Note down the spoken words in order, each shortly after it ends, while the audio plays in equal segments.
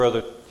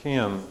Brother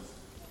Tim.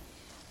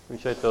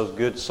 Appreciate those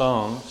good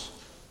songs.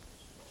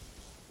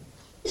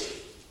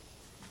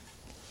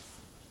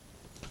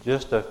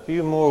 Just a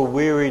few more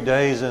weary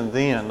days and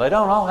then. They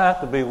don't all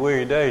have to be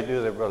weary days,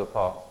 do they, Brother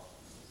Paul?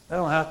 They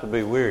don't have to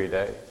be weary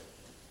days.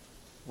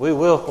 We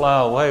will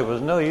fly away, but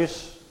there's no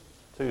use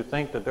to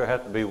think that there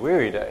have to be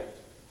weary days.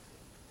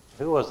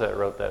 Who was that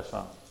wrote that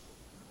song?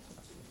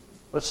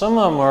 But some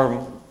of them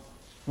are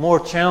more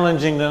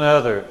challenging than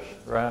others,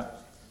 right?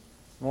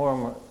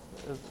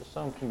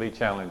 Some can be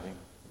challenging.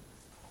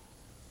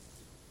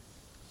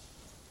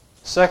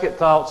 Second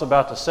thoughts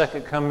about the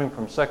second coming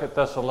from 2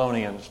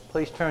 Thessalonians.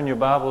 Please turn your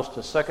Bibles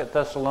to 2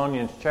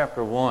 Thessalonians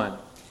chapter 1.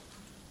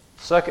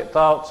 Second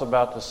thoughts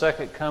about the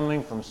second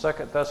coming from 2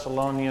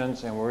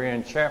 Thessalonians, and we're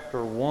in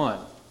chapter 1.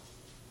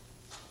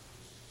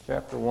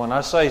 Chapter 1.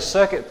 I say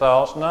second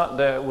thoughts, not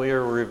that we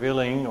are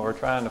revealing or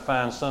trying to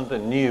find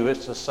something new.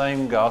 It's the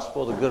same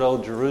gospel, the good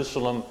old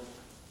Jerusalem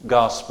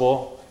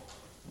gospel.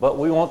 But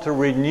we want to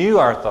renew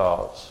our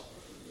thoughts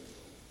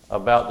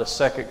about the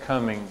second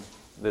coming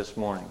this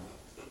morning.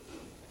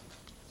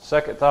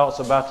 Second thoughts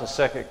about the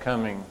second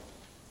coming.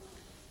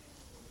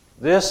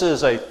 This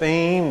is a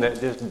theme that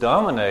just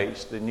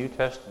dominates the New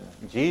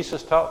Testament.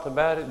 Jesus talked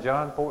about it,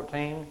 John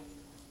 14,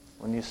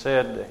 when he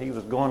said that he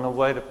was going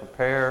away to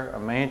prepare a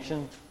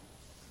mansion.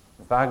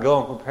 If I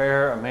go and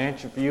prepare a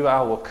mansion for you,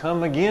 I will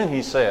come again,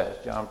 he says,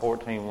 John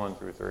 14, 1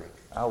 through 3.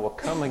 I will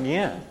come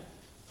again.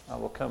 I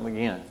will come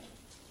again.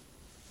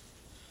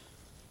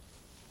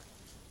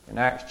 In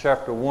Acts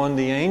chapter 1,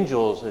 the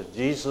angels, as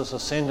Jesus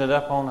ascended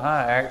up on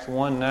high, Acts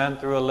 1, 9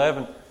 through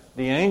 11,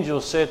 the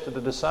angels said to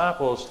the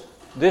disciples,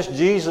 this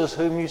Jesus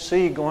whom you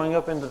see going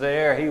up into the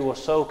air, he will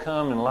so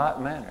come in like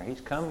manner. He's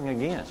coming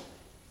again.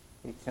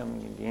 He's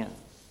coming again.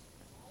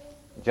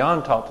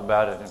 John talked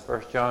about it in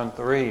 1 John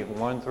 3,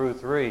 1 through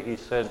 3. He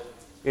said,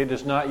 it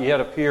does not yet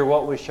appear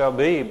what we shall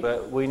be,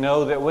 but we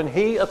know that when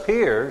he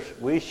appears,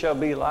 we shall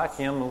be like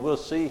him, and we'll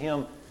see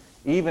him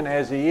even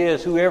as he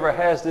is. Whoever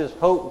has this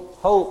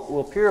hope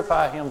will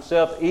purify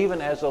himself even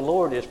as the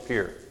Lord is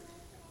pure.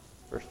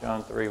 1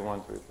 John 3,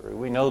 1 through 3.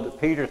 We know that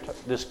Peter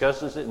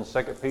discusses it in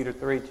 2 Peter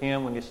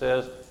 3:10 when he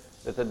says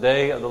that the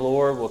day of the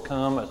Lord will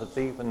come as a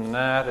thief in the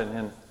night, and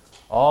then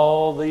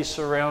all these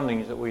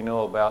surroundings that we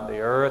know about, the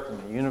earth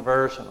and the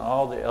universe and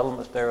all the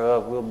elements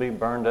thereof, will be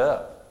burned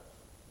up.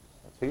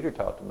 Peter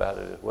talked about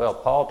it as well.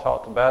 Paul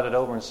talked about it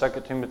over in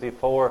 2 Timothy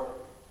 4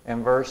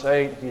 and verse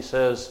 8. He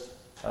says,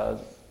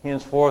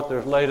 henceforth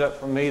there's laid up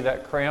for me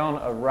that crown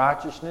of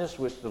righteousness,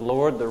 which the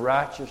Lord, the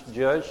righteous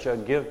judge, shall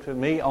give to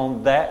me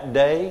on that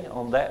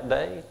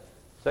day,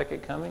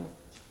 second coming,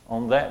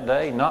 on that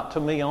day, not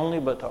to me only,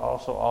 but to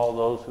also all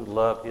those who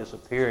love his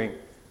appearing.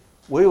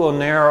 We will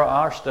narrow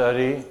our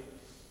study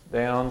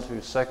down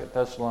to 2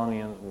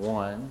 Thessalonians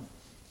 1.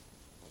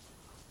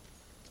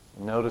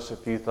 Notice a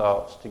few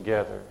thoughts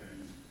together.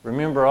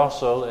 Remember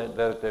also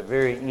that at the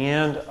very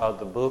end of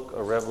the book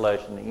of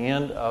Revelation, the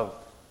end of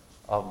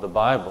the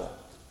Bible,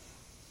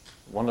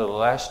 one of the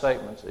last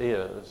statements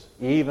is,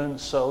 even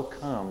so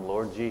come,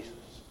 Lord Jesus.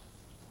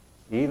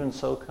 Even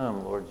so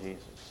come, Lord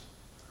Jesus.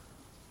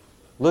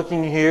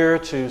 Looking here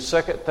to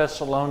 2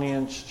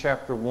 Thessalonians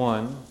chapter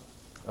 1,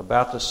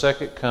 about the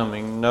second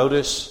coming,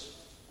 notice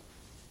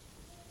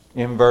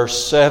in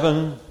verse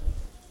 7,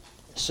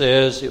 it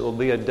says it will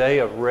be a day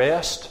of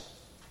rest.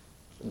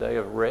 A day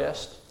of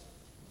rest.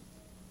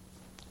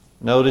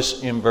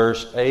 Notice in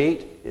verse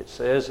 8, it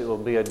says it will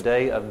be a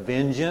day of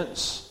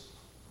vengeance.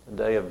 A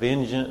day of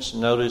vengeance.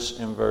 Notice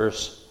in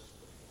verse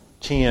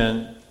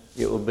 10,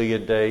 it will be a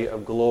day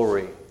of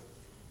glory.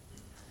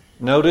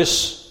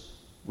 Notice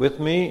with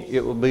me,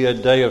 it will be a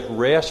day of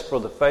rest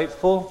for the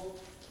faithful.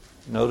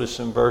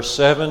 Notice in verse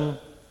 7,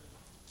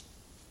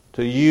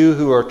 to you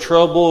who are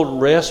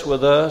troubled, rest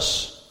with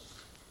us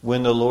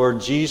when the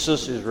Lord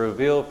Jesus is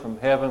revealed from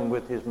heaven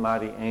with his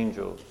mighty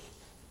angels.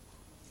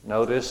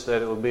 Notice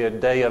that it will be a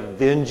day of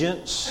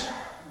vengeance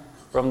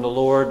from the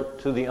Lord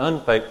to the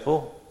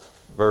unfaithful.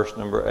 Verse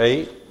number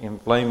 8, in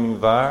flaming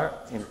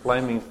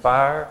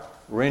fire,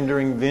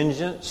 rendering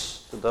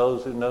vengeance to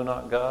those who know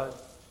not God,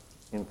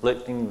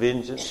 inflicting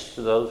vengeance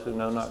to those who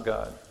know not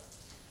God.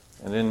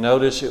 And then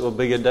notice it will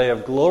be a day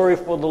of glory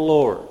for the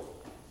Lord.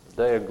 A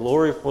day of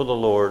glory for the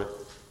Lord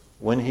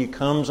when he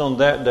comes on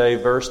that day,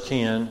 verse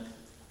 10,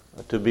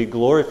 to be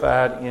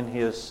glorified in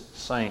his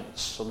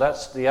saints. So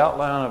that's the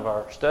outline of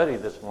our study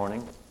this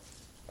morning.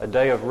 A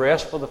day of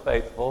rest for the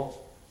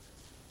faithful,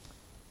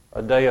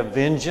 a day of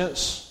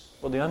vengeance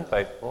for the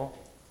unfaithful,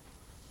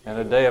 and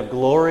a day of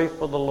glory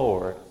for the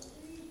Lord.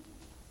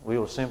 We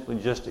will simply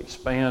just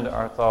expand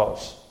our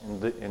thoughts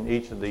in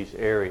each of these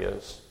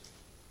areas.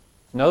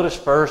 Notice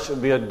first it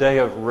will be a day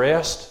of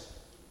rest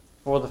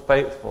for the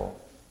faithful.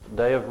 A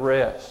day of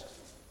rest.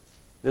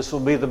 This will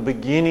be the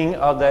beginning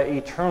of that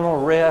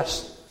eternal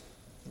rest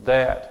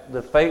that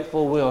the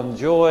faithful will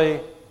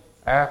enjoy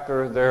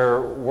after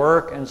their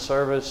work and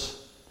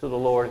service to the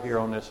Lord here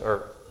on this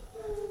earth.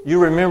 You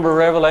remember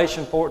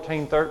Revelation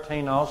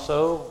 14:13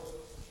 also,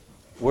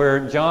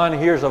 where John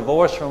hears a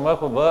voice from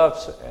up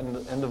above,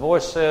 and the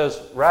voice says,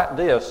 write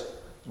this,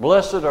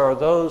 blessed are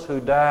those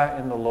who die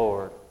in the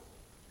Lord.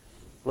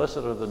 Blessed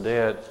are the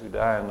dead who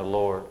die in the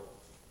Lord.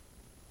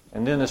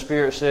 And then the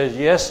Spirit says,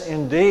 yes,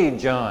 indeed,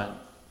 John,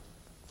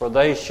 for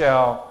they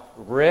shall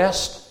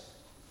rest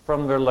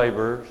from their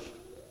labors,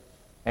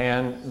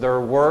 and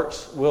their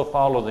works will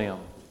follow them.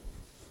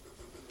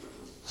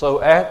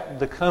 So at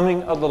the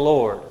coming of the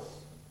Lord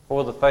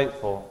for the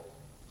faithful,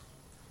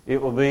 it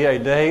will be a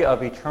day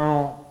of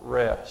eternal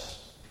rest.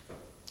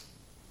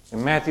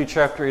 In Matthew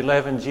chapter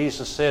 11,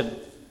 Jesus said,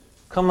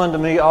 come unto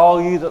me,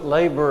 all you that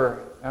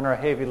labor and are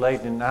heavy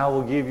laden, and I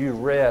will give you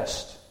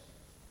rest.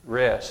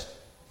 Rest.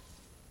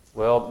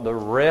 Well, the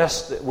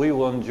rest that we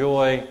will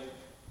enjoy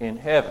in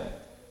heaven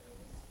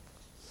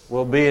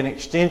will be an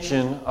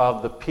extension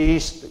of the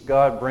peace that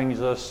God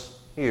brings us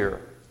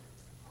here.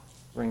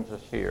 Brings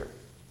us here.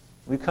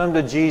 We come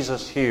to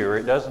Jesus here.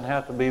 It doesn't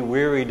have to be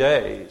weary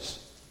days.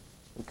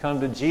 We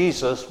come to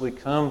Jesus, we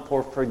come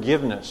for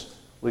forgiveness.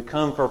 We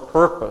come for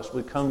purpose.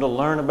 We come to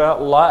learn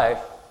about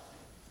life.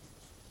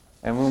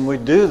 And when we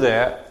do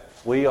that,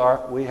 we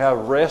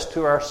have rest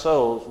to our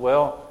souls.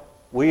 Well,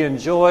 we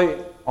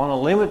enjoy, on a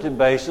limited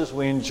basis,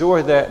 we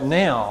enjoy that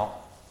now.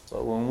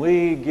 But when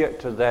we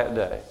get to that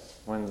day,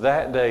 when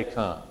that day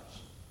comes,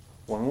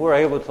 when we're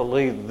able to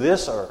leave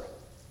this earth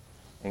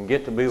and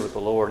get to be with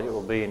the Lord, it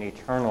will be an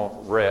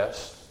eternal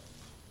rest.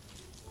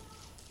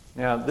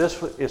 Now,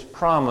 this is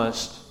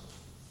promised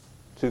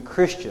to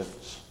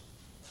Christians.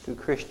 To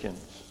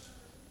Christians.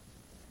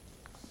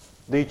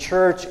 The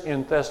church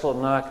in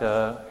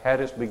Thessalonica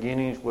had its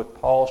beginnings with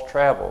Paul's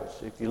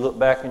travels. If you look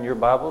back in your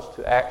Bibles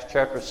to Acts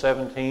chapter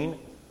 17,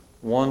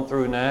 1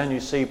 through 9, you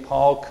see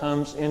Paul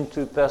comes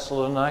into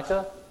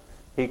Thessalonica.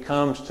 He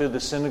comes to the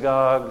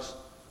synagogues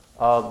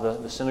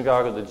of the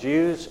synagogue of the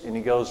Jews, and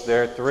he goes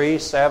there 3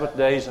 Sabbath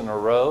days in a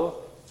row,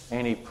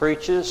 and he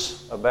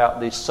preaches about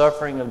the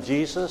suffering of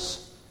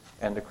Jesus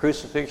and the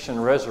crucifixion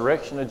and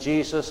resurrection of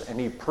Jesus, and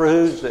he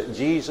proves that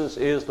Jesus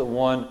is the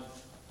one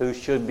who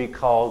should be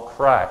called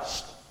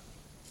Christ.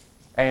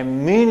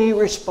 And many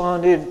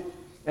responded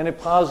in a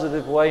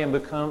positive way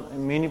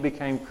and many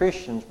became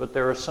Christians, but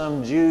there are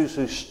some Jews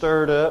who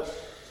stirred up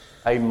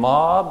a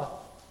mob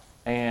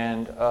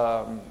and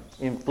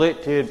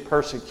inflicted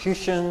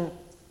persecution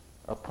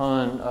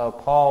upon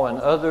Paul and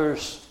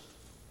others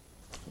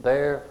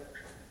there,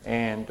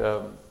 and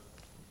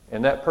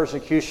that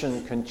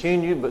persecution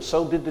continued, but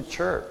so did the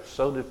church.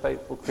 So did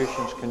faithful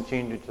Christians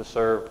continue to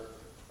serve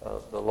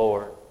the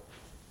Lord.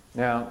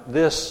 Now,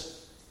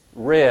 this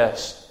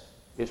rest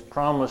is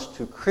promised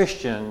to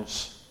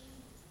Christians,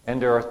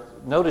 and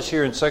notice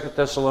here in 2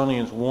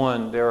 Thessalonians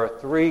 1, there are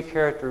 3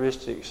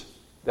 characteristics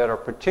that are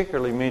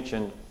particularly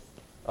mentioned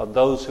of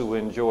those who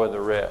enjoy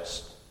the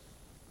rest,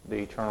 the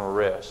eternal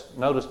rest.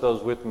 Notice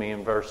those with me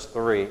in verse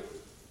 3.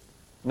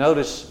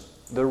 Notice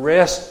the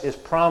rest is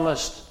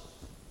promised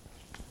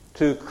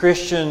to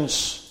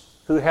Christians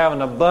who have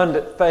an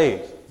abundant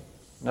faith.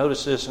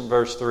 Notice this in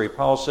verse 3.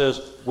 Paul says,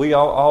 we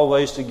ought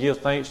always to give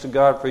thanks to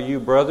God for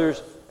you,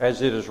 brothers,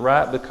 as it is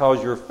right,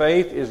 because your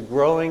faith is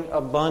growing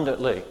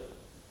abundantly.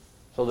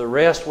 So the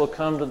rest will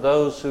come to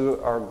those who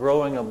are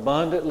growing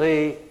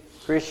abundantly,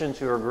 Christians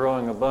who are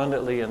growing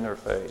abundantly in their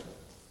faith.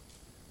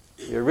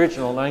 The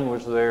original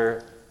language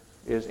there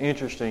is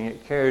interesting.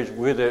 It carries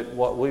with it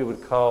what we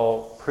would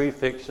call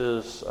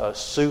prefixes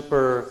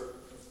super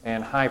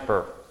and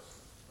hyper.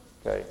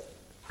 Okay,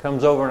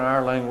 comes over in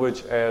our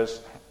language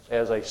as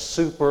a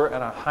super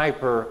and a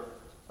hyper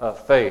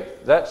faith.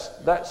 That's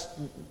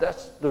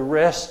the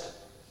rest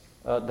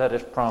that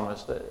is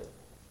promised.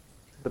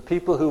 The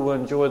people who will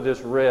enjoy this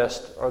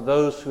rest are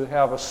those who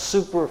have a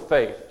super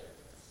faith.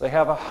 They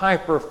have a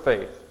hyper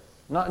faith,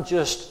 not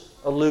just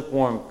a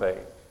lukewarm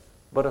faith,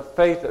 but a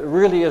faith that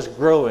really is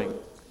growing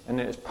and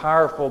is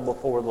powerful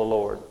before the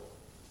Lord.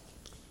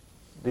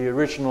 The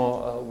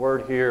original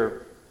word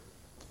here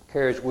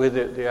carries with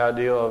it the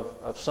idea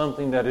of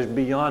something that is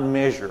beyond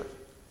measure.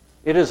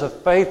 It is a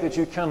faith that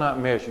you cannot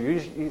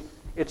measure.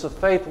 It's a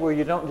faith where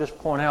you don't just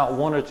point out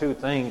 1 or 2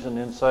 things and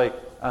then say,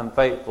 I'm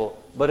faithful.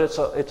 But it's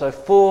a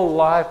full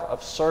life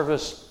of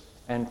service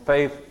and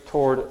faith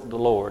toward the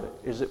Lord.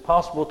 Is it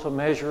possible to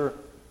measure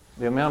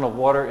the amount of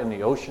water in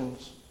the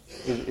oceans?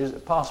 Is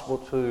it possible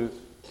to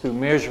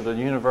measure the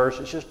universe?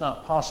 It's just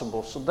not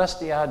possible. So that's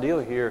the ideal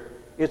here.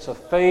 It's a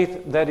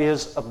faith that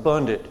is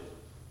abundant.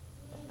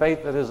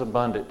 Faith that is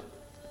abundant.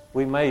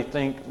 We may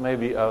think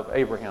maybe of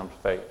Abraham's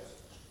faith.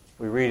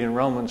 We read in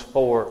Romans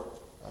 4,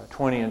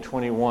 20 and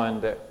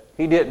 21 that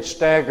he didn't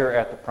stagger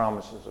at the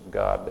promises of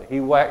God, but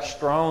he waxed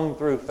strong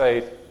through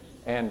faith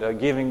and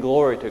giving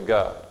glory to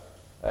God.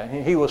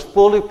 He was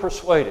fully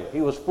persuaded.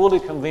 He was fully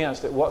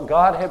convinced that what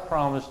God had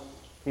promised,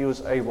 he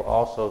was able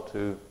also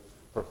to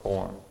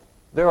perform.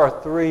 There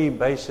are 3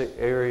 basic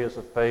areas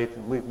of faith,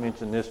 and we've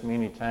mentioned this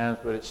many times,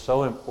 but it's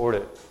so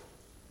important.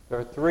 There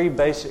are 3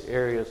 basic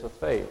areas of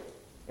faith.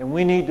 And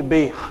we need to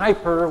be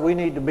hyper, we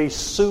need to be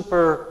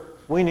super,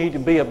 we need to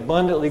be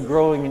abundantly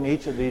growing in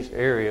each of these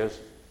areas.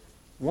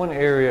 One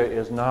area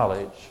is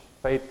knowledge.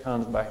 Faith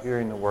comes by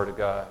hearing the Word of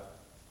God.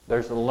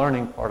 There's the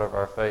learning part of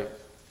our faith.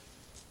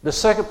 The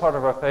second part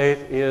of our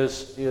faith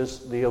is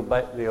the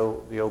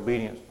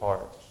obedience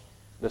part,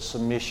 the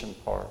submission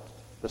part,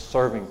 the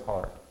serving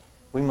part.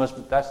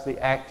 That's the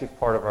active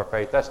part of our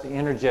faith. That's the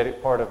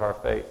energetic part of our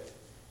faith.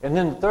 And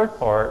then the third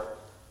part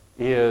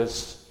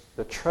is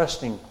the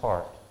trusting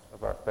part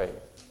of our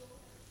faith.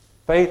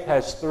 Faith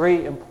has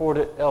three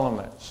important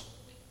elements: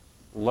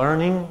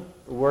 learning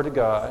the Word of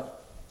God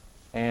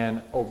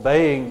and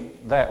obeying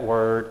that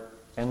Word,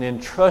 and then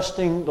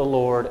trusting the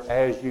Lord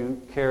as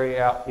you carry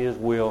out His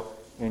will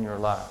in your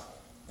life.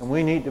 And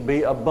we need to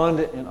be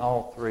abundant in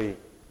all three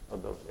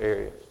of those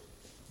areas.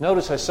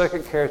 Notice a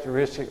second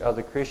characteristic of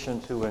the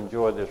Christians who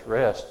enjoy this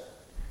rest,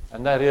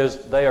 and that is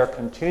they are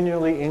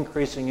continually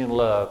increasing in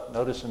love.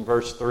 Notice in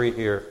verse 3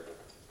 here,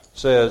 it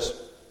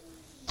says,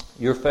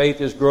 "Your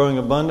faith is growing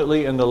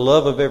abundantly, and the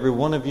love of every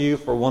one of you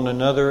for one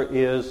another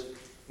is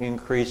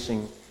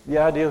increasing." The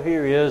idea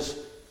here is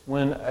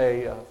when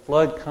a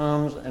flood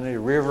comes and a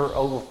river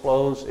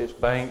overflows its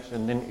banks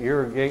and then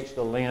irrigates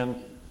the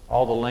land,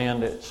 all the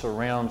land that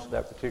surrounds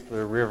that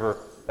particular river,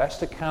 that's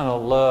the kind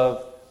of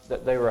love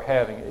that they were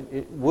having.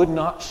 It would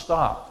not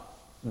stop.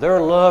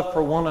 Their love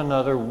for one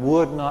another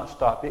would not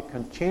stop. It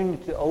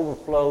continued to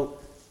overflow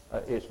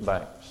its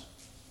banks.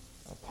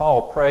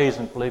 Paul prays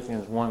in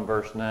Philippians 1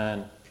 verse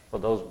 9 for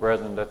those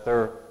brethren that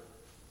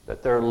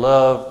their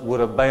love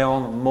would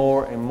abound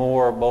more and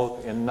more,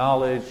 both in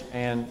knowledge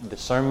and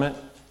discernment.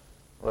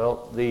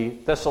 Well, the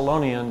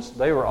Thessalonians,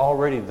 they were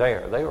already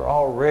there. They were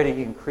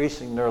already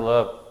increasing their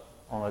love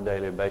on a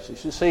daily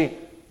basis. You see,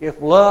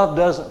 if love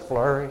doesn't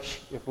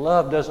flourish, if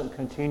love doesn't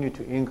continue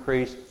to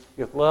increase,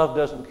 if love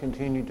doesn't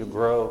continue to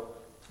grow,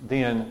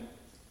 then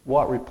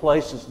what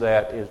replaces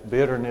that is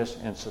bitterness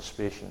and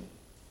suspicion.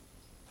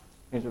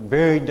 It's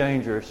very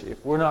dangerous.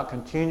 If we're not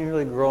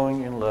continually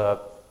growing in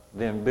love,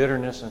 then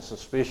bitterness and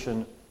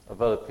suspicion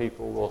of other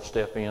people will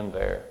step in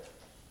there.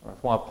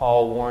 That's why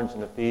Paul warns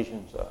in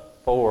Ephesians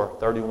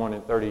 4:31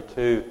 and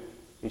 32.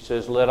 He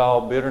says, "Let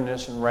all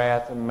bitterness and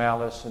wrath and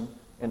malice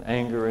and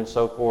anger and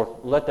so forth,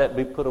 let that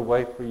be put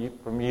away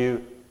from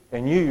you.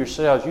 And you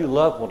yourselves, you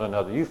love one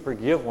another. You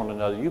forgive one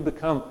another. You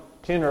become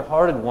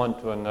tender-hearted one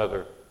to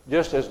another,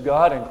 just as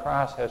God in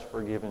Christ has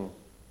forgiven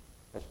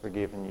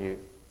you."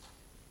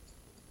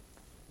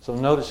 So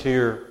notice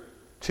here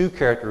two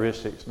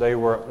characteristics. They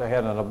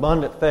had an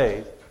abundant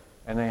faith,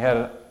 and they had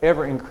an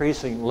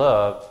ever-increasing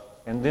love,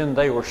 and then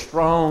they were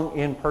strong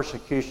in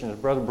persecution. As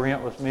Brother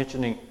Brent was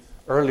mentioning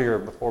earlier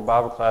before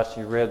Bible class,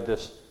 he read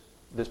this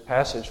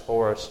passage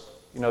for us.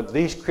 You know,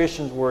 these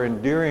Christians were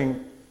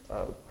enduring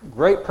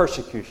great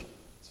persecution,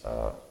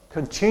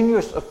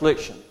 continuous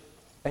affliction,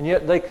 and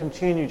yet they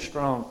continued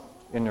strong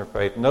in their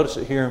faith. Notice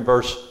it here in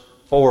verse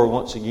 4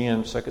 once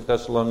again, 2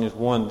 Thessalonians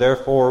 1.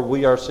 "Therefore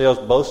we ourselves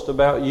boast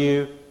about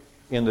you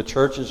in the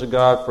churches of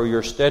God for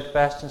your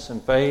steadfastness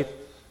and faith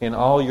in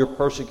all your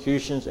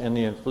persecutions and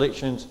the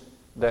afflictions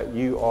that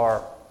you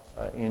are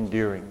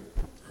enduring."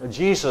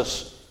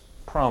 Jesus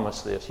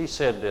promised this. He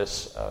said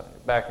this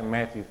back in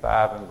Matthew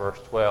 5 and verse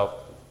 12.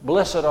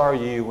 "Blessed are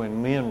you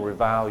when men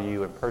revile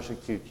you and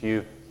persecute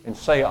you and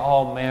say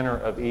all manner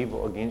of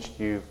evil against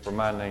you for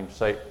my name's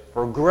sake.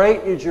 For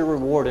great is your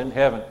reward in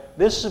heaven."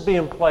 This is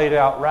being played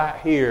out right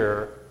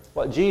here.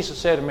 What Jesus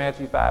said in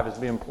Matthew 5 is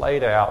being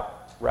played out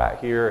right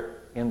here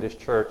in this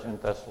church in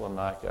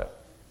Thessalonica.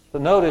 So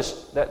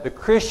notice that the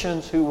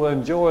Christians who will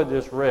enjoy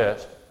this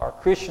rest are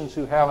Christians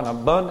who have an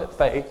abundant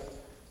faith,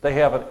 they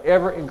have an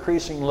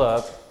ever-increasing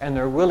love, and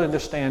they're willing to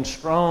stand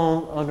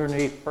strong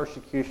underneath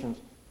persecutions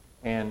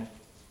and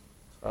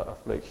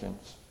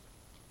afflictions.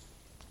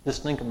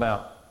 Just think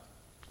about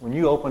when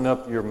you open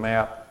up your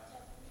map,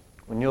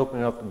 when you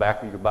open up the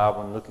back of your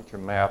Bible and look at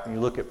your map, and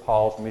you look at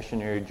Paul's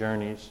missionary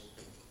journeys,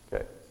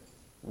 okay,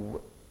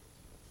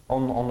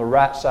 on the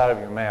right side of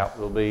your map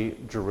will be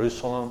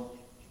Jerusalem,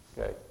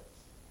 okay,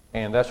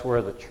 and that's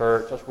where the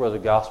church, that's where the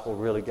gospel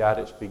really got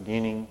its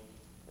beginning.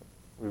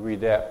 We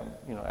read that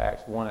from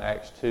Acts 1 and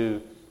Acts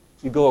 2.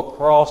 You go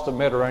across the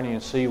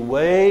Mediterranean Sea,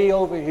 way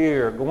over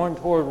here, going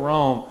toward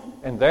Rome,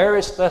 and there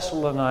is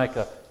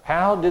Thessalonica.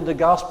 How did the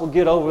gospel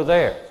get over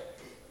there?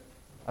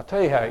 I'll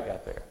tell you how it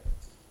got there.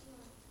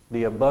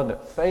 The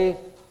abundant faith,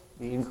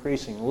 the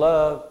increasing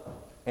love,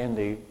 and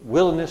the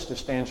willingness to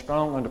stand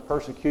strong under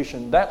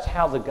persecution. That's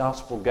how the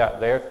gospel got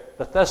there.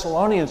 The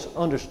Thessalonians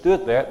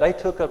understood that. They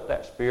took up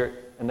that spirit,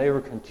 and they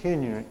were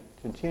continuing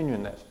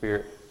that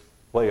spirit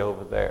way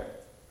over there.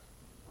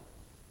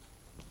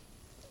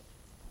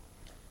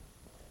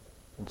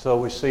 And so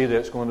we see that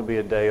it's going to be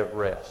a day of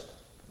rest.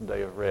 A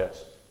day of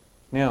rest.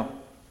 Now,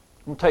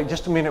 we'll take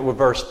just a minute with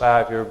verse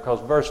 5 here, because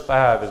verse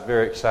 5 is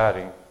very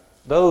exciting.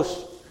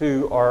 Those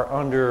who are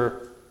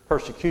under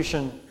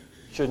persecution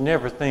should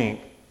never think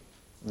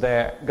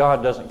that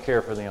God doesn't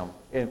care for them.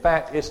 In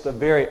fact, it's the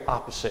very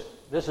opposite.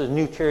 This is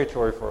new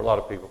territory for a lot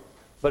of people.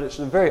 But it's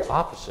the very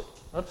opposite.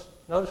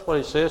 Notice what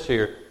he says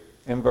here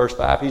in verse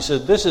 5. He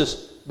says,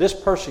 this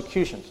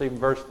persecution, see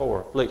verse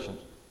 4, afflictions.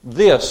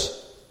 This,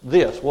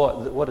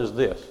 what is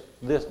this?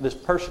 this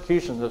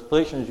persecution, the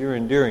afflictions you're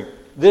enduring,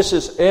 this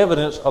is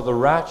evidence of the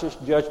righteous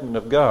judgment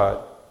of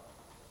God,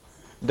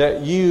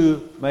 that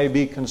you may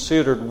be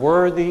considered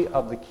worthy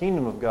of the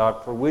kingdom of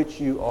God for which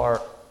you are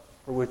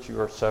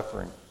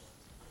suffering.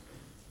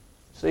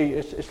 See,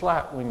 it's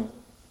like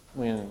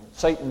when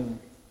Satan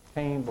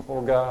came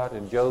before God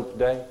in Job's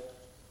day,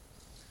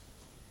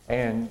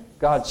 and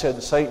God said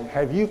to Satan,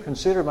 "Have you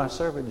considered my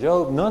servant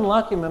Job? None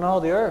like him in all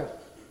the earth.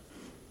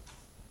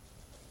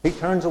 He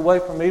turns away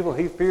from evil.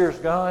 He fears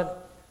God.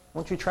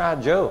 Won't you try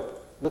Job?"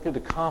 Look at the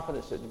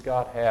confidence that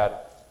God had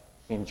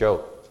in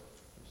Job.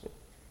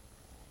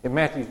 In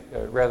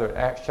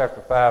Acts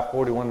chapter 5,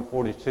 41 and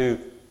 42,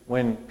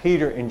 when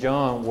Peter and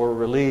John were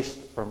released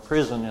from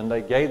prison and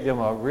they gave them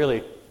a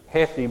really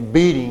hefty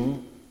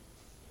beating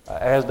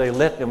as they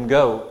let them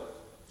go,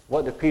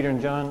 what did Peter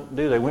and John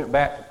do? They went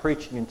back to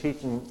preaching and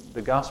teaching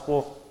the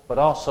gospel, but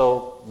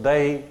also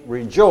they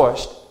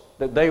rejoiced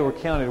that they were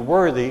counted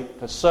worthy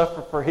to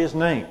suffer for His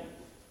name.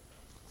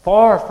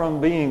 Far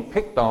from being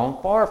picked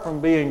on, far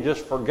from being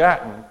just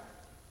forgotten,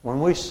 when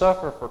we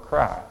suffer for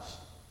Christ,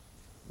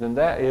 then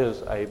that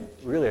is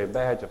really a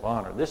badge of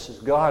honor. This is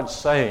God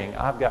saying,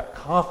 I've got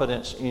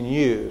confidence in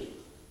you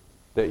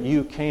that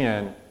you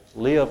can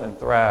live and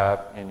thrive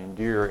and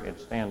endure and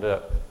stand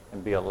up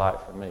and be a light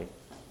for me.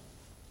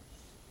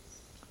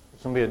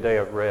 It's going to be a day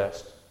of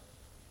rest.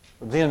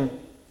 But then,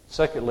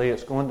 secondly,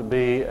 it's going to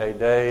be a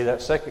day,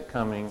 that second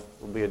coming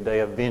will be a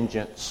day of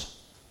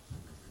vengeance.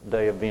 A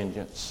day of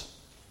vengeance.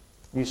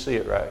 You see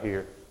it right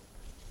here.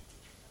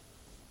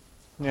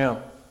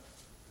 Now,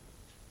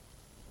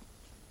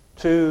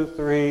 2,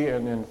 3,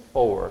 and then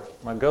 4.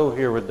 My goal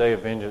here with Day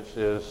of Vengeance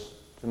is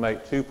to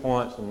make 2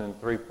 points and then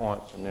 3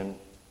 points and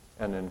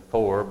then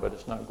 4, but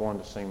it's not going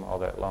to seem all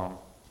that long.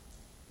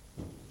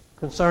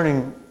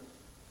 Concerning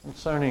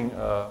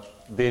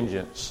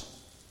vengeance.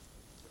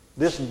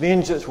 This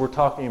vengeance we're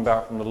talking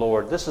about from the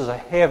Lord, this is a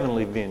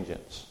heavenly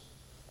vengeance,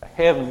 a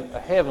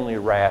heavenly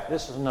wrath.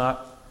 This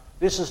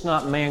is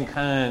not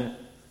mankind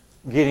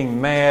getting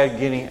mad,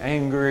 getting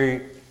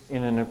angry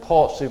in an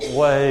impulsive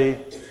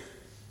way,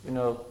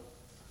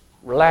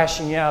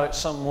 lashing out at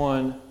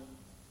someone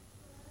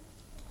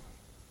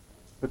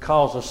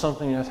because of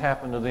something that's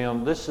happened to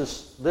them. This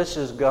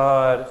is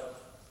God,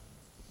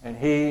 and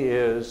He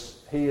is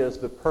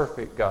the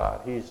perfect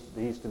God.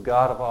 He's the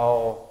God of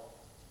all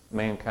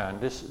mankind.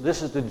 This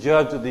is the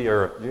judge of the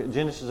earth.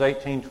 Genesis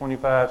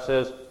 18:25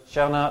 says,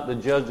 "Shall not the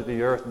judge of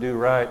the earth do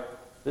right?"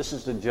 This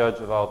is the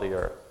judge of all the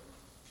earth.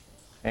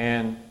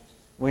 And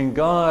when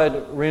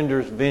God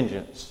renders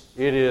vengeance,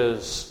 it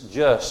is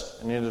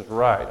just and it is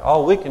right.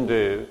 All we can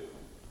do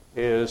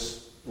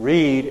is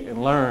read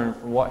and learn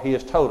from what He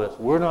has told us.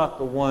 We're not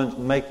the ones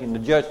making the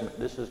judgment.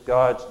 This is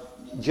God's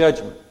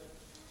judgment.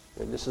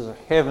 This is a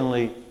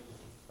heavenly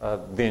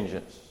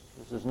vengeance.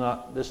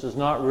 This is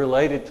not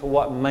related to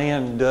what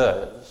man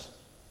does.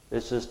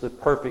 This is the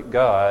perfect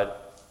God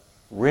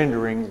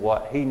rendering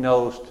what He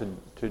knows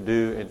to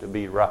do and to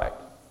be right.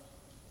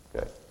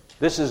 Okay.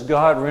 This is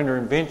God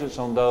rendering vengeance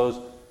on those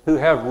who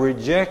have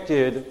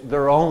rejected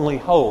their only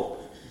hope.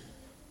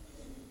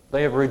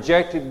 They have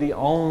rejected the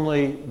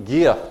only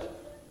gift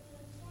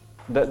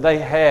that they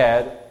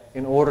had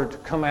in order to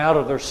come out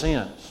of their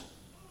sins.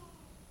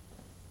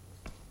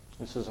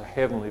 This is a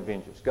heavenly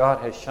vengeance. God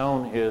has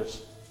shown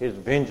His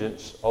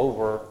vengeance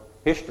over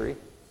history.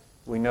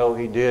 We know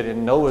He did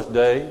in Noah's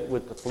day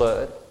with the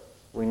flood.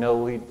 We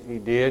know He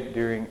did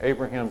during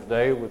Abraham's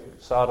day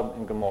with Sodom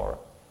and Gomorrah.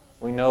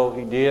 We know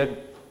He did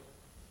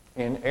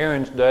in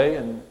Aaron's day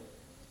and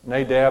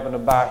Nadab and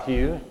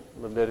Abihu,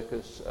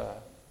 Leviticus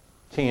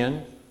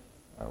 10.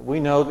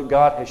 We know that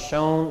God has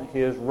shown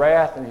His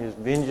wrath and His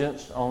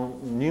vengeance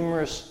on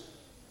numerous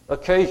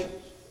occasions.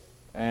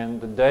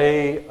 And the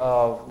day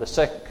of the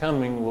second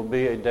coming will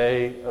be a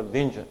day of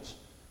vengeance.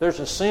 There's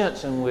a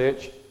sense in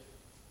which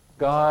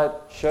God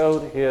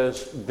showed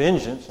His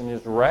vengeance and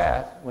His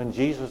wrath when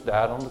Jesus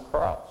died on the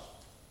cross.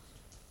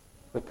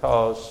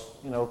 Because,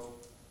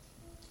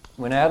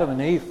 when Adam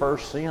and Eve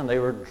first sinned, they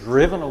were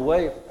driven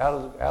away out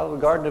of the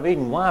Garden of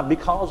Eden. Why?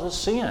 Because of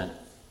sin.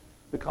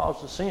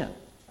 Because of sin.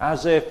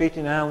 Isaiah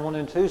 59, 1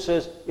 and 2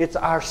 says, it's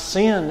our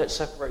sin that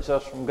separates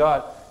us from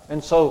God.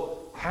 And so,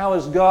 how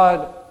is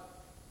God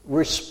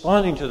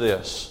responding to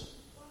this?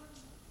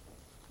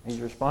 He's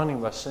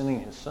responding by sending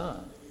His Son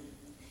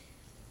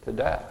to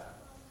die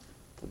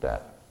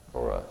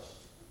for us.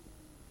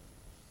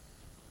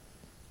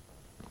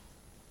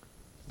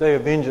 Day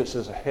of vengeance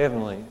is a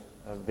heavenly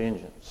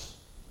vengeance.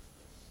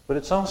 But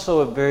it's also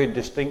a very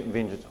distinct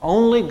vengeance.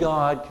 Only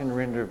God can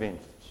render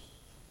vengeance.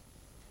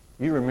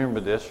 You remember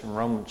this from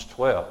Romans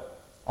 12.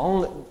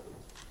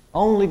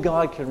 Only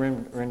God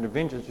can render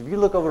vengeance. If you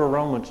look over to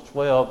Romans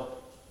 12,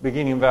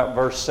 beginning about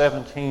verse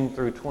 17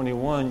 through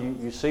 21,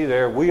 you see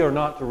there, we are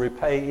not to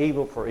repay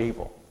evil for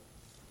evil.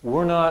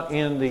 We're not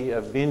in the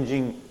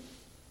avenging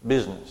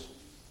business.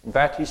 In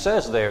fact, he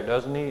says there,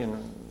 doesn't he,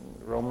 in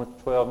Romans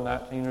 12,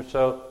 19 or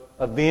so,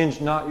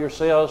 avenge not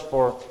yourselves,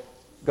 for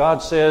God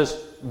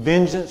says,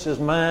 vengeance is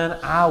mine,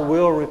 I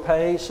will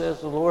repay,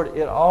 says the Lord.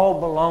 It all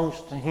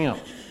belongs to Him.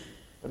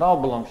 It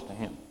all belongs to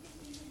Him.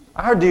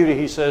 Our duty,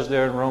 He says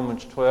there in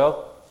Romans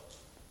 12,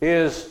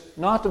 is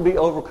not to be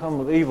overcome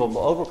with evil,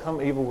 but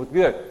overcome evil with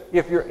good.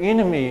 If your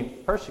enemy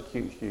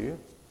persecutes you,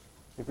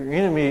 if your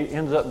enemy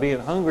ends up being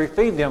hungry,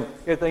 feed them.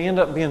 If they end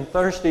up being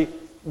thirsty,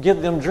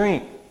 give them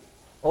drink.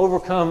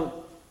 Overcome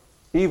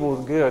evil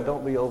with good.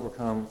 Don't be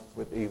overcome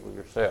with evil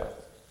yourself.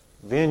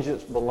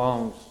 Vengeance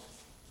belongs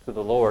to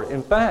the Lord.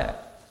 In fact,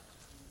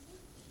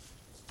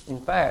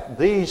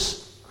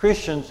 these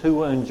Christians who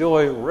will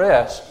enjoy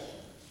rest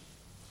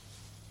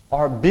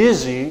are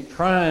busy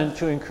trying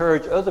to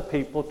encourage other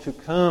people to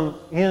come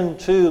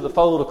into the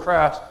fold of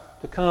Christ,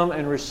 to come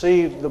and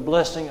receive the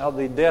blessing of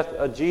the death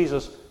of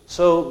Jesus,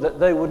 so that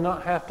they would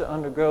not have to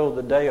undergo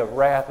the day of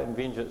wrath and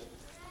vengeance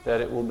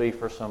that it will be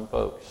for some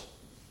folks.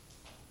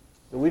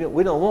 We don't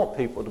want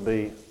people to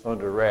be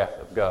under wrath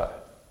of God.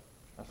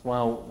 That's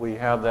why we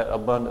have that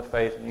abundant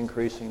faith and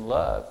increasing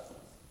love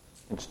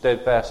and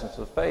steadfastness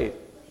of faith.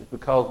 It's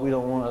because we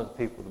don't want other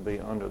people to be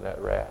under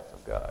that wrath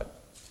of God.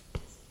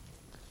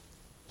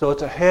 So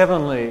it's a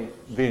heavenly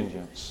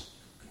vengeance.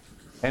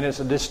 And it's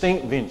a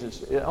distinct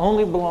vengeance.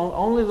 Only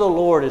the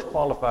Lord is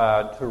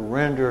qualified to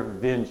render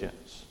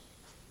vengeance.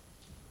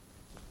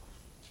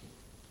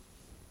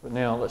 But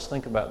now let's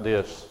think about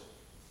this.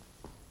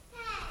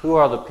 Who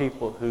are the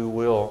people who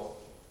will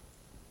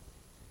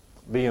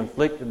be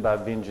inflicted by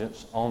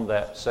vengeance on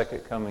that second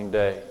coming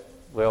day?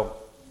 Well,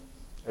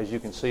 as you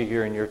can see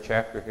here in your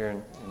chapter here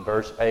in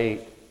verse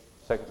 8,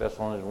 2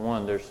 Thessalonians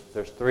 1,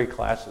 there's three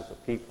classes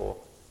of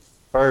people.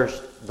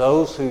 First,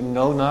 those who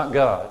know not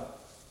God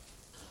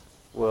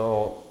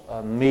will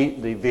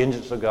meet the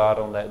vengeance of God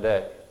on that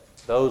day.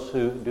 Those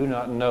who do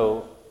not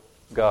know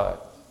God.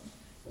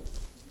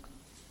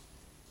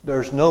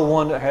 There's no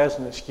one that has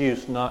an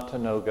excuse not to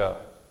know God.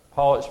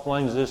 Paul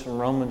explains this in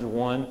Romans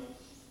 1,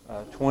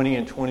 20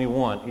 and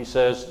 21. He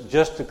says,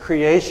 just the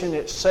creation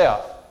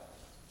itself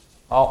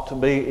ought to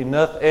be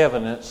enough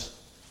evidence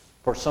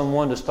for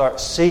someone to start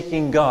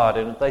seeking God.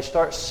 And if they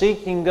start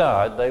seeking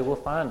God, they will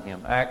find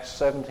Him. Acts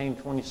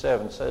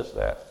 17:27 says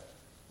that.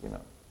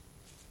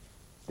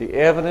 The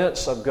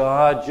evidence of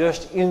God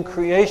just in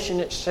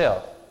creation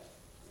itself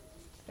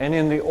and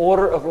in the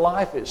order of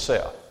life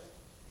itself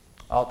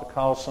ought to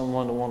cause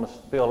someone to want to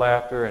feel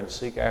after and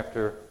seek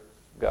after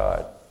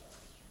God.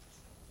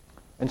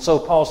 And so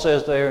Paul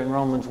says there in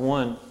Romans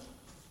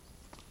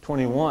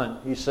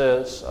 1:21, he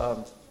says,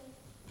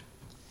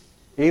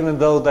 even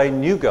though they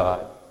knew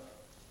God,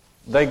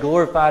 they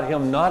glorified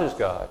Him not as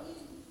God,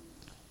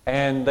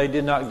 and they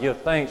did not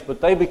give thanks, but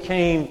they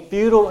became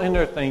futile in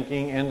their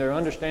thinking, and their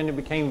understanding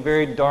became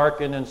very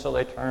darkened, and so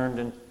they turned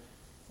and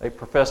they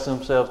professed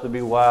themselves to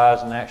be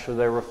wise, and actually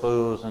they were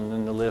fools, and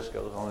then the list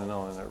goes on and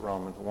on in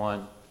Romans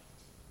 1.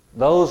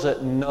 Those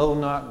that know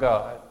not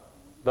God,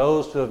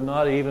 those who have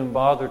not even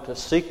bothered to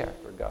seek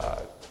after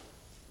God,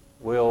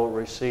 will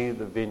receive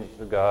the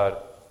vengeance of God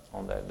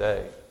on that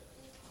day.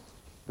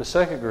 The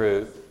second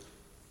group,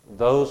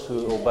 those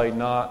who obey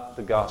not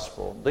the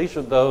gospel. These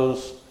are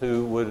those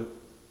who would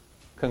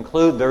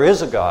conclude there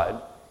is a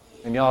God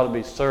and you ought to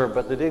be served,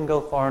 but they didn't go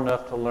far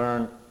enough to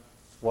learn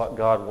what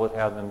God would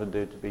have them to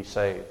do to be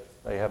saved.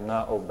 They have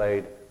not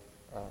obeyed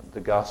the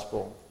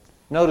gospel.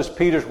 Notice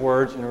Peter's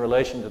words in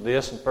relation to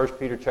this in 1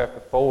 Peter chapter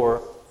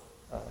 4,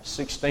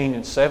 16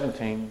 and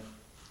 17.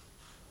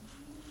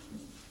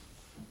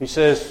 He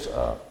says,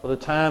 for the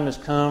time has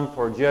come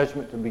for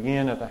judgment to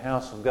begin at the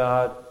house of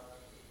God.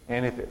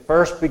 And if it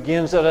first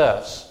begins at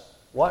us,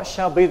 what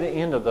shall be the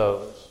end of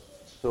those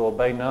who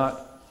obey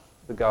not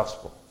the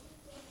gospel?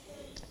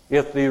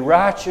 If the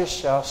righteous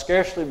shall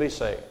scarcely be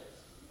saved,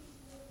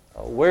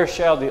 where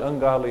shall the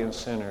ungodly and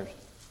sinners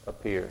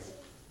appear?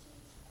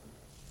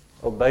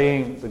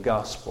 Obeying the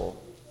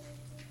gospel.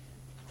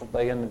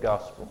 Obeying the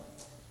gospel.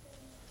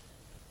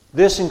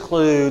 This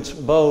includes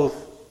both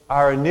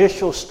our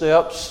initial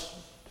steps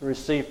to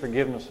receive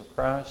forgiveness of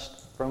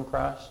Christ, from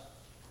Christ,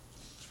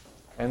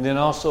 and then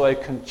also a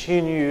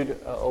continued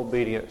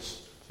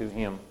obedience to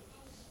Him.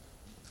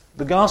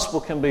 The gospel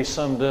can be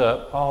summed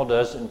up, Paul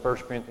does in 1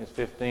 Corinthians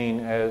 15,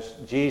 as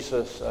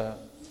Jesus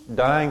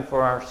dying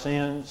for our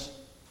sins,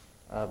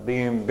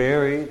 being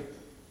buried,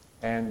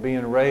 and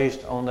being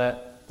raised on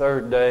that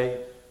third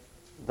day.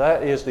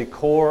 That is the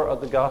core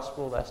of the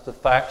gospel. That's the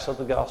facts of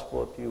the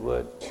gospel, if you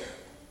would.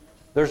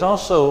 There's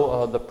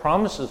also the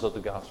promises of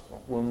the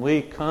gospel. When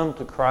we come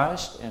to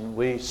Christ and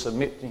we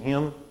submit to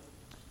Him,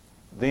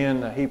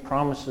 then He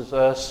promises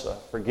us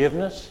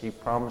forgiveness. He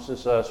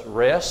promises us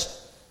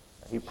rest.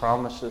 He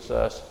promises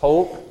us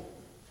hope.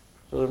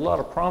 So there's a lot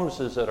of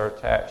promises that are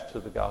attached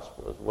to the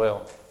gospel as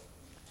well.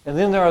 And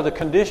then there are the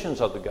conditions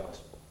of the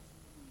gospel.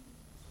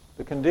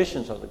 The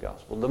conditions of the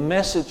gospel. The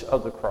message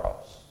of the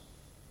cross.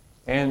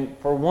 And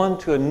for one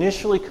to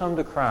initially come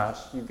to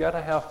Christ, you've got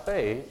to have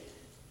faith.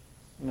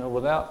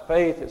 Without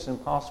faith, it's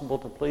impossible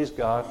to please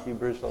God,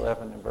 Hebrews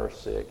 11 and verse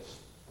 6.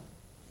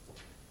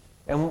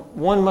 And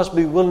one must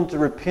be willing to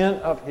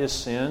repent of his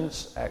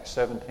sins, Acts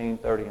 17,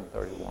 30 and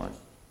 31.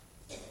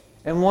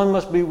 And one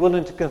must be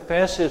willing to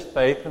confess his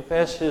faith,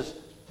 confess his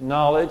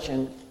knowledge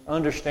and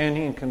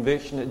understanding and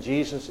conviction that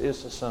Jesus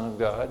is the Son of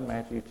God,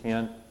 Matthew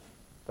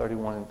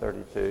 10:31 and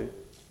 32.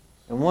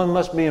 And one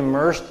must be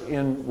immersed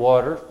in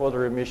water for the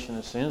remission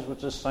of sins,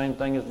 which is the same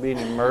thing as being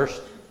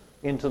immersed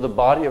into the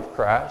body of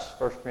Christ,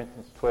 1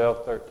 Corinthians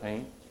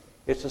 12:13.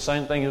 It's the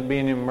same thing as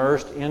being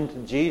immersed into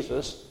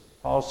Jesus.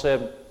 Paul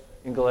said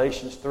in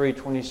Galatians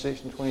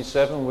 3:26 and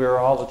 27, we are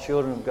all the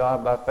children of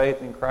God by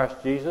faith in Christ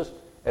Jesus.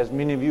 As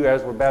many of you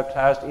as were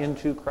baptized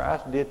into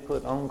Christ did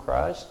put on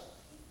Christ.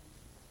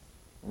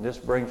 And this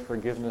brings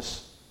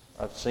forgiveness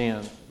of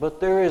sins. But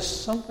there is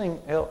something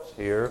else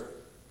here.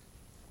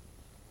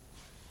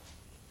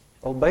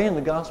 Obeying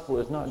the gospel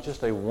is not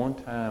just a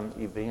one-time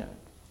event.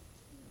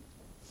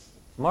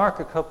 Mark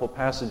a couple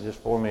passages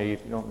for me,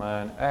 if you don't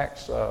mind.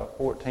 Acts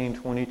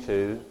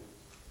 14:22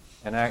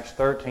 and Acts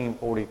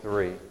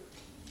 13:43.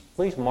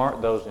 Please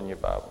mark those in your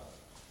Bible.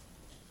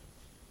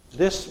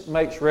 This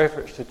makes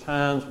reference to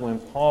times when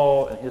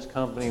Paul and his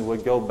company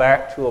would go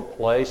back to a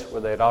place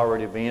where they had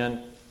already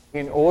been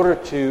in order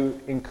to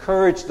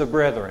encourage the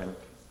brethren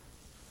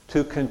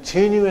to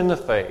continue in the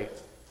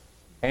faith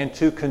and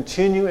to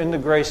continue in the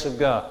grace of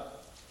God.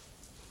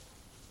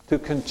 To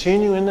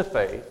continue in the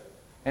faith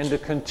and to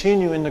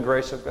continue in the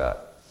grace of God.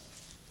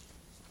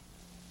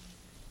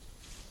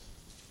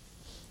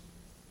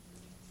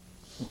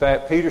 In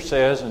fact, Peter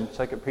says in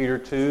 2 Peter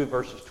 2,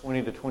 verses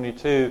 20 to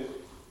 22,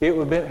 it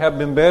would have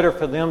been better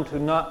for them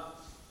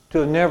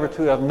never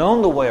to have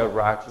known the way of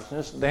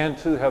righteousness than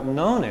to have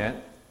known it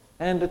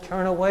and to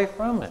turn away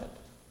from it.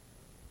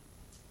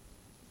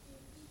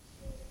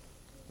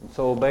 And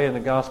so obeying the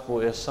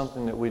gospel is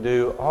something that we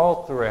do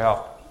all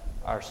throughout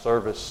our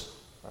service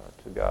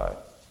to God.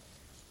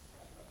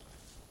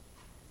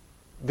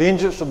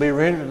 Vengeance will be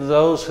rendered to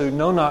those who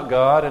know not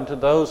God and to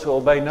those who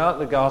obey not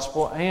the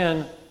gospel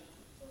and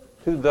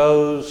to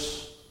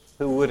those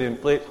who would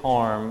inflict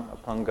harm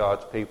upon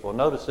God's people.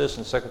 Notice this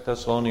in 2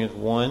 Thessalonians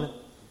 1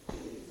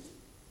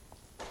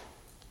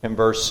 and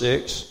verse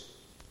 6.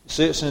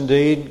 Since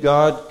indeed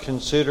God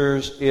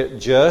considers it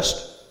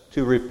just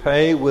to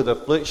repay with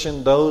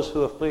affliction those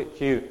who afflict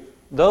you.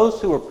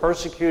 Those who were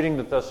persecuting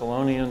the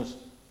Thessalonians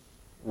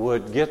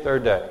would get their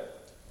day.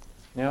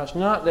 Now, it's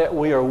not that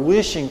we are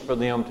wishing for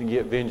them to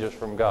get vengeance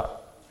from God.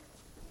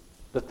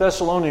 The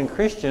Thessalonian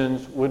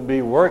Christians would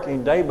be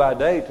working day by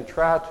day to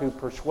try to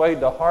persuade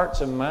the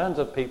hearts and minds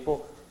of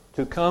people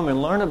to come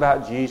and learn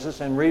about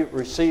Jesus and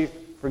receive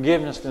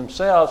forgiveness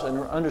themselves and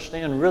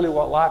understand really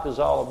what life is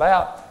all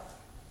about.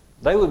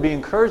 They would be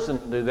encouraging them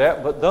to do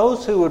that, but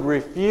those who would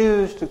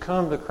refuse to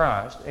come to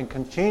Christ and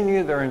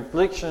continue their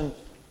infliction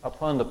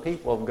upon the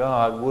people of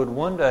God would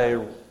one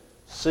day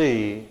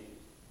see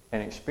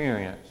and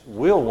experience,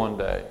 will one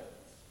day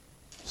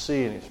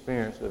see and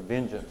experience the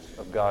vengeance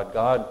of God.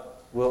 God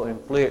will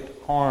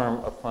inflict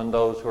harm upon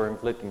those who are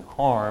inflicting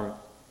harm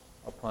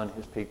upon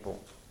His people.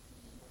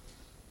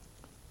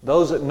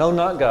 Those that know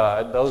not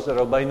God, those that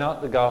obey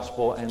not the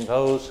gospel, and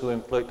those who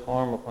inflict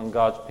harm upon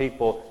God's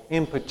people,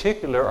 in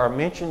particular, are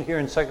mentioned here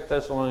in 2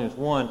 Thessalonians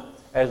 1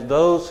 as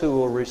those who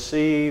will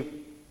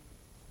receive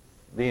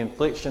the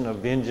infliction of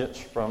vengeance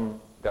from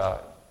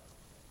God.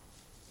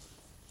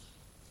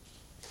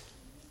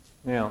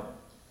 Now,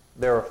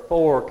 there are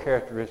 4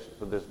 characteristics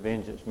of this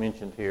vengeance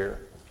mentioned here.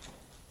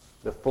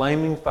 The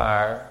flaming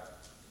fire,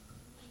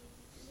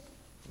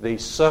 the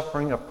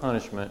suffering of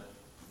punishment,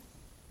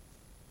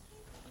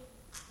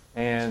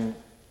 and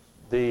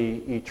the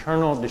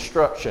eternal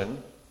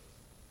destruction,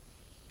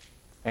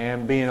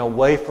 and being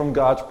away from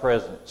God's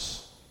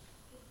presence.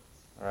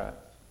 All right.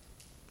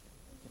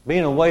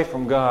 Being away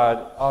from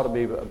God ought to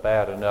be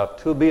bad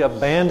enough. To be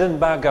abandoned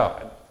by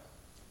God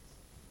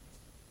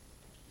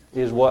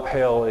is what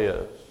hell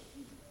is.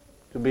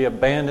 To be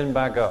abandoned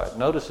by God.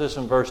 Notice this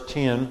in verse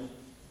 10.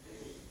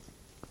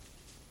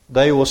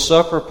 They will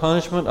suffer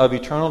punishment of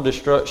eternal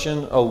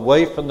destruction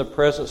away from the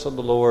presence of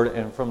the Lord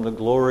and from the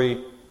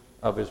glory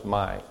of His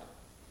might.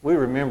 We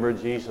remember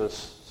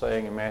Jesus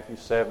saying in Matthew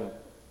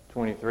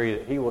 7:23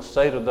 that He will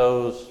say to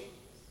those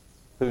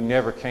who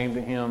never came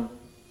to Him,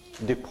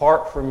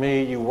 "Depart from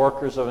me, you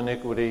workers of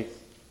iniquity.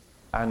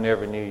 I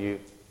never knew you."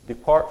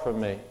 Depart from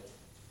me.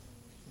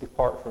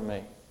 Depart from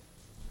me.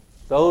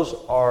 Those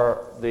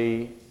are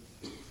the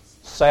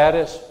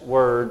saddest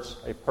words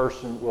a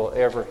person will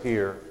ever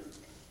hear.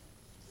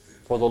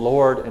 For the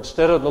Lord,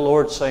 instead of the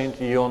Lord saying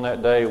to you on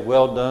that day,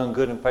 "Well done,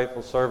 good and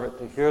faithful servant,"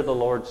 to hear the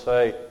Lord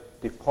say,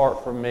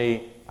 "Depart from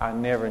me, I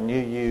never knew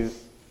you."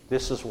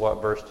 This is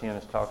what verse 10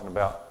 is talking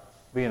about.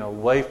 Being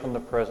away from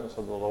the presence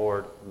of the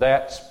Lord.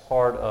 That's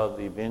part of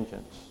the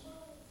vengeance.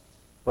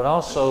 But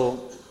also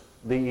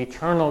the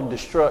eternal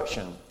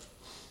destruction.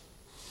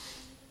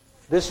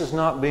 This is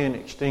not being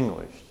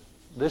extinguished.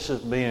 This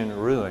is being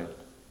ruined.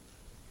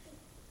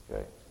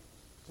 Okay?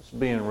 It's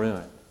being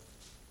ruined.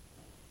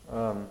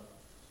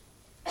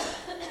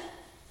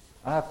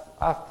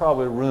 I've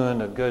probably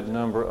ruined a good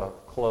number of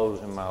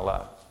clothes in my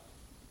life.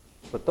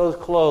 But those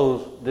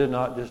clothes did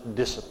not just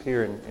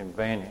disappear and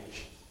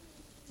vanish.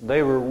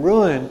 They were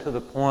ruined to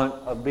the point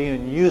of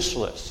being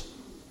useless.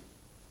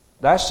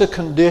 That's the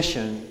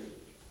condition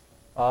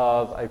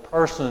of a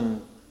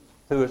person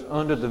who is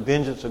under the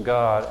vengeance of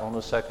God on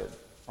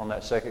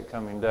that second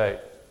coming day.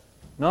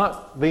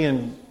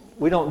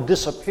 We don't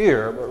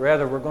disappear, but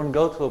rather we're going to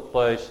go to a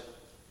place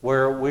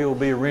where we will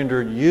be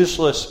rendered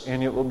useless,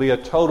 and it will be a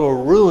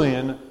total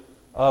ruin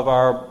of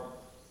our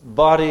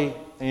body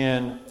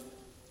and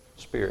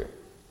spirit.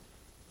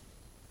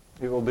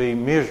 It will be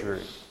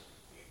misery.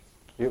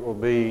 It will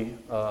be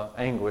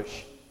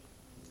anguish,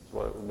 is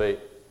what it will be.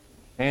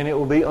 And it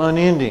will be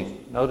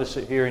unending. Notice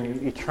it here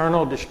in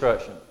eternal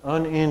destruction.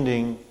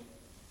 Unending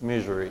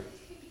misery.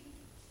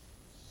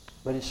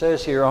 But it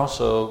says here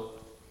also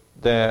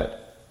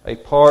that a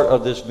part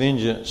of this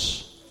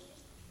vengeance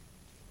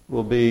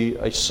will be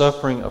a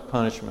suffering of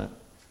punishment.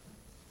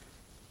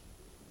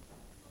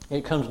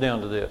 It comes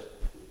down to this.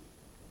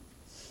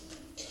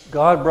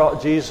 God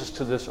brought Jesus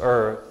to this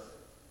earth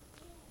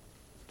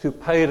to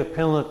pay the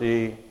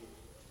penalty,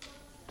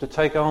 to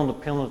take on the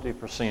penalty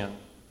for sin.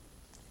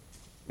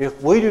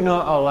 If we do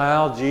not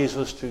allow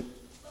Jesus to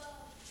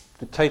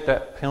take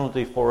that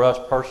penalty for us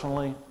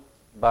personally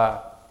by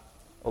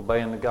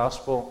obeying the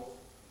gospel,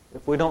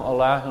 if we don't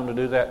allow Him to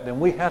do that, then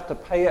we have to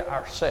pay it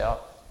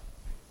ourselves.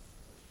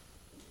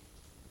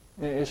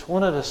 It's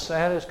one of the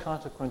saddest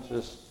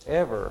consequences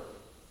ever.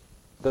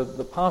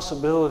 The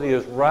possibility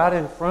is right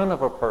in front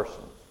of a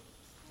person.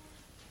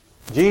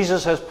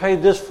 Jesus has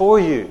paid this for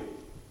you.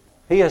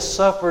 He has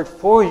suffered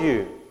for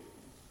you.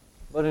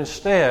 But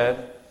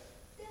instead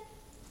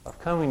of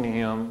coming to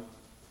Him,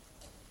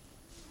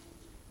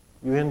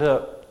 you end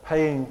up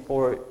paying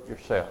for it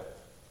yourself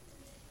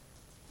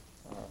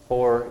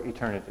for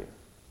eternity.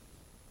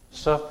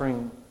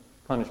 Suffering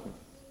punishment.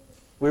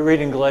 We read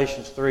in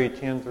Galatians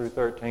 3:10 through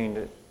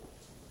 13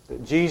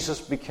 that Jesus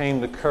became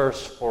the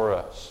curse for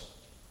us.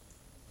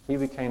 He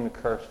became the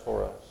curse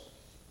for us.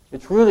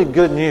 It's really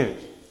good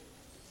news.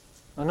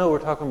 I know we're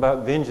talking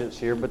about vengeance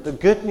here, but the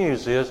good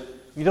news is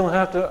you don't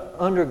have to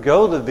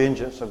undergo the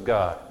vengeance of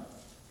God.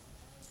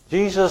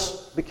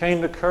 Jesus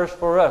became the curse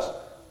for us.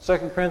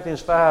 2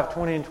 Corinthians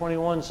 5:20 and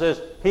 21 says,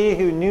 He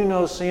who knew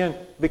no sin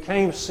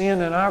became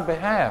sin in our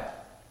behalf.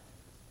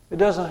 It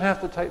doesn't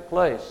have to take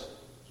place.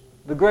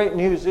 The great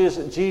news is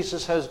that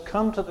Jesus has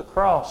come to the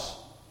cross.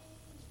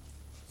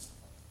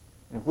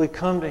 If we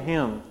come to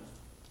Him,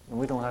 then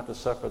we don't have to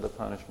suffer the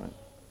punishment.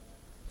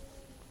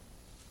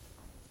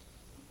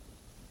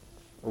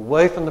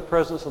 Away from the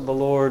presence of the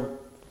Lord,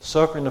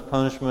 suffering the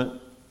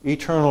punishment,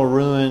 eternal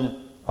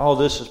ruin, all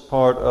this is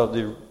part of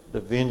the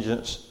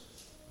vengeance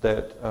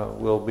that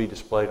will be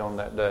displayed on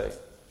that day.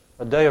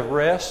 A day of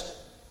rest,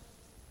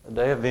 a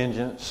day of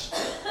vengeance,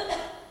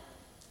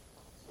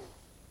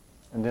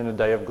 and then a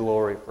day of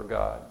glory for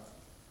God.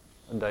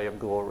 A day of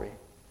glory.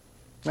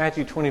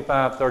 Matthew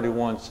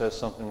 25:31 says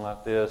something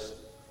like this.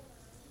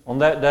 On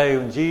that day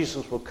when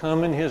Jesus will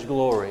come in His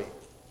glory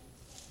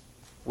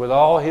with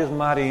all His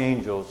mighty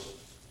angels,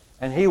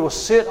 and He will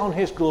sit on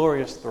His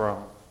glorious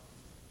throne.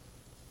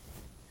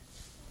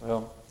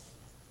 Well,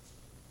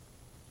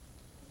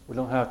 we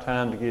don't have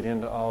time to get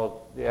into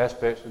all the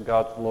aspects of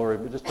God's glory,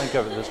 but just think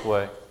of it this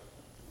way.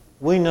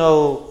 We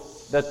know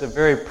that the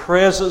very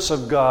presence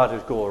of God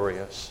is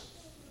glorious.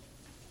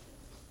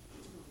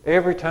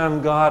 Every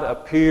time God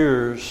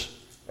appears,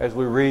 as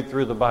we read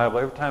through the Bible,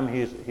 every time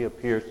He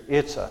appears,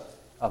 it's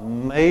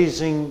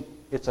amazing.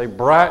 It's a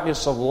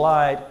brightness of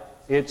light.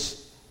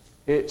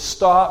 It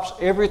stops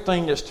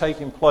everything that's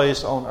taking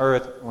place on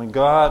earth. When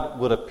God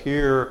would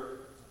appear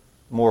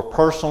more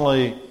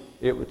personally,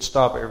 it would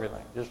stop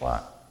everything. Just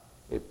like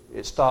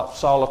it stopped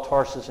Saul of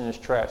Tarsus in his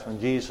tracks when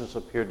Jesus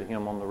appeared to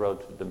him on the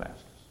road to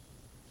Damascus.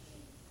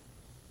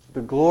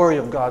 The glory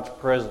of God's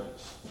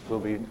presence will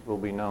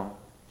be known.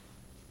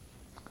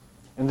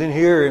 And then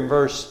here in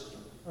verse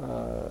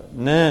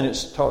 9,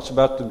 it talks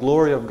about the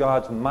glory of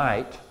God's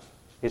might,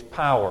 His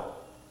power.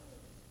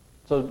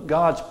 So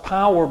God's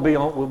power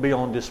will be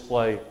on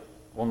display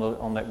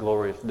on that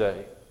glorious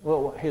day.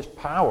 Well, His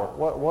power,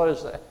 what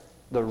is that?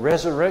 The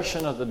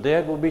resurrection of the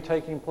dead will be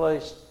taking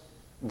place.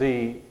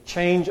 The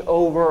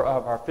changeover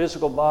of our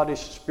physical bodies,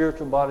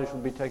 spiritual bodies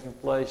will be taking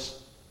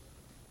place.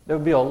 There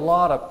will be a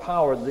lot of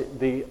power.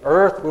 The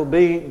earth will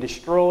be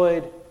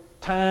destroyed.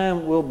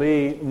 Time will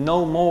be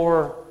no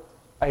more.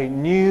 A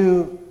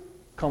new,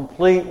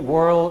 complete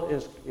world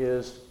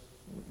is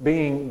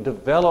being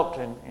developed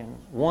and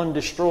one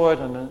destroyed,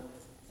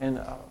 and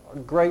a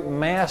great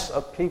mass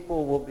of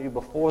people will be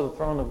before the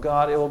throne of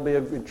God. It will be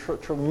a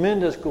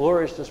tremendous,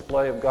 glorious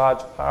display of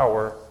God's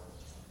power.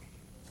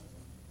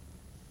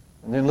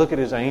 And then look at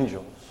His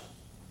angels.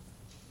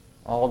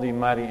 All the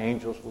mighty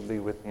angels will be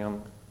with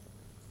Him.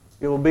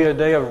 It will be a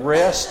day of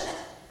rest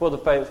for the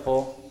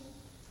faithful,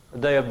 a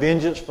day of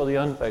vengeance for the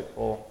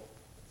unfaithful,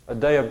 a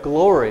day of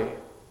glory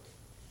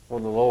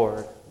for the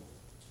Lord.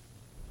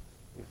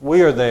 If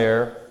we are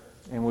there,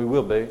 and we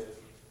will be,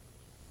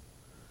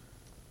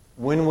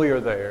 when we are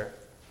there,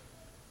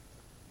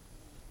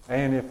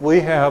 and if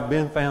we have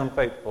been found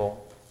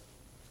faithful,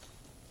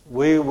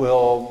 we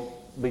will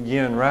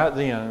begin right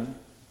then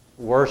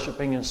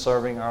worshiping and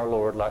serving our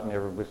Lord like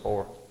never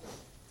before.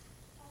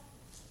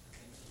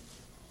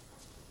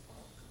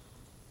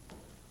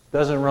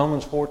 Doesn't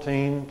Romans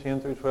 14,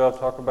 10 through 12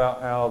 talk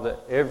about how that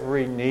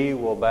every knee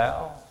will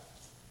bow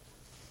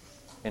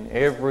and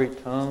every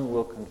tongue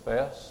will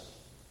confess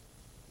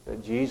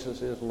that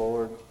Jesus is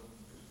Lord?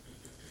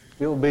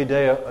 It will be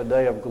a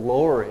day of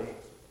glory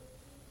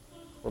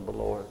for the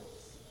Lord.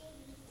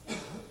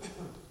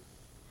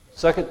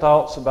 Second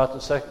thoughts about the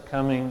second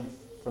coming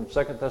from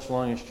 2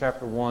 Thessalonians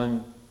chapter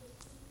 1,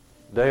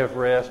 day of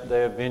rest,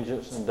 day of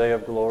vengeance, and day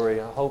of glory.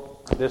 I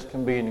hope this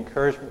can be an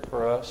encouragement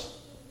for us.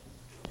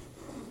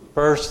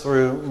 First,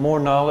 through more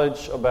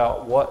knowledge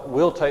about what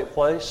will take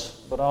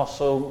place, but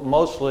also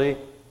mostly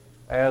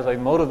as a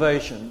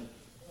motivation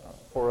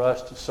for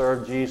us to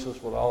serve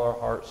Jesus with all our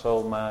heart,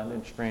 soul, mind,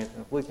 and strength.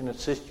 And if we can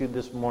assist you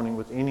this morning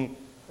with any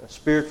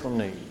spiritual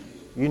need,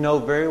 you know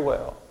very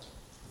well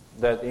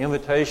that the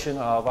invitation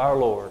of our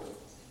Lord,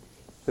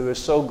 who is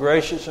so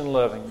gracious and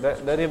loving,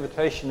 that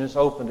invitation is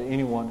open to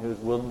anyone who is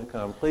willing to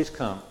come. Please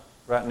come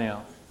right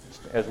now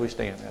as we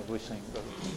stand, as we sing, brothers.